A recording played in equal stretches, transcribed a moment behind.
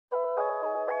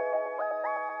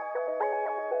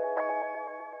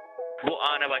Bu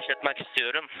ana başlatmak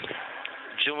istiyorum.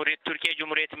 Türkiye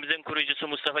Cumhuriyetimizin kurucusu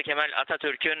Mustafa Kemal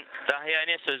Atatürk'ün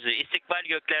dahiyane sözü, istikbal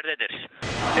göklerdedir.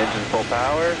 Engine full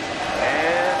power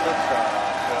and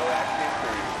liftoff. So acting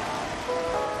 3.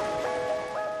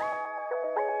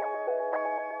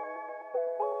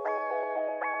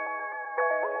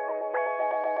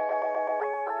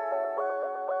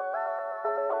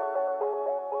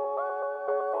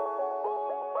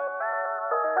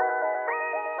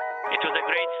 It was a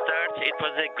great start. It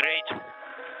was a great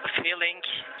feeling,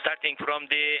 starting from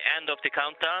the end of the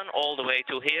countdown all the way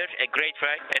to here. A great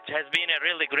ride. It has been a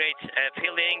really great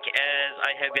feeling as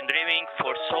I have been dreaming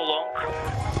for so long.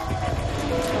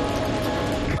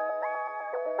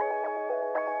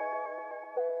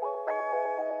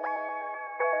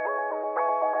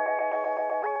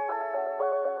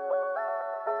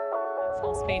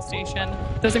 Space Station.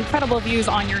 Those incredible views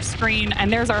on your screen,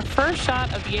 and there's our first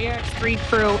shot of the AX-3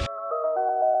 crew.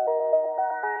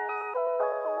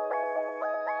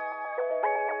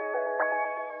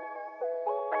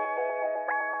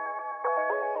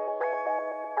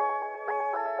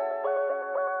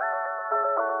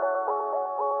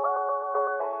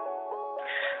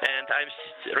 And I'm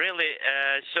really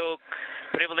so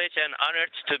privileged and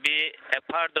honored to be a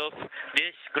part of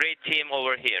this great team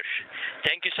over here.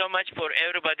 Thank you so much for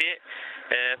everybody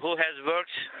who has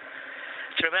worked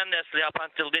tremendously up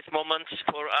until this moment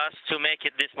for us to make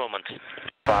it this moment.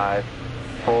 5,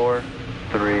 4,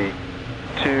 3,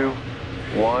 2,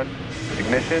 1.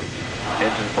 Ignition.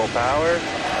 Engine full power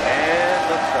and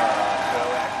liftoff.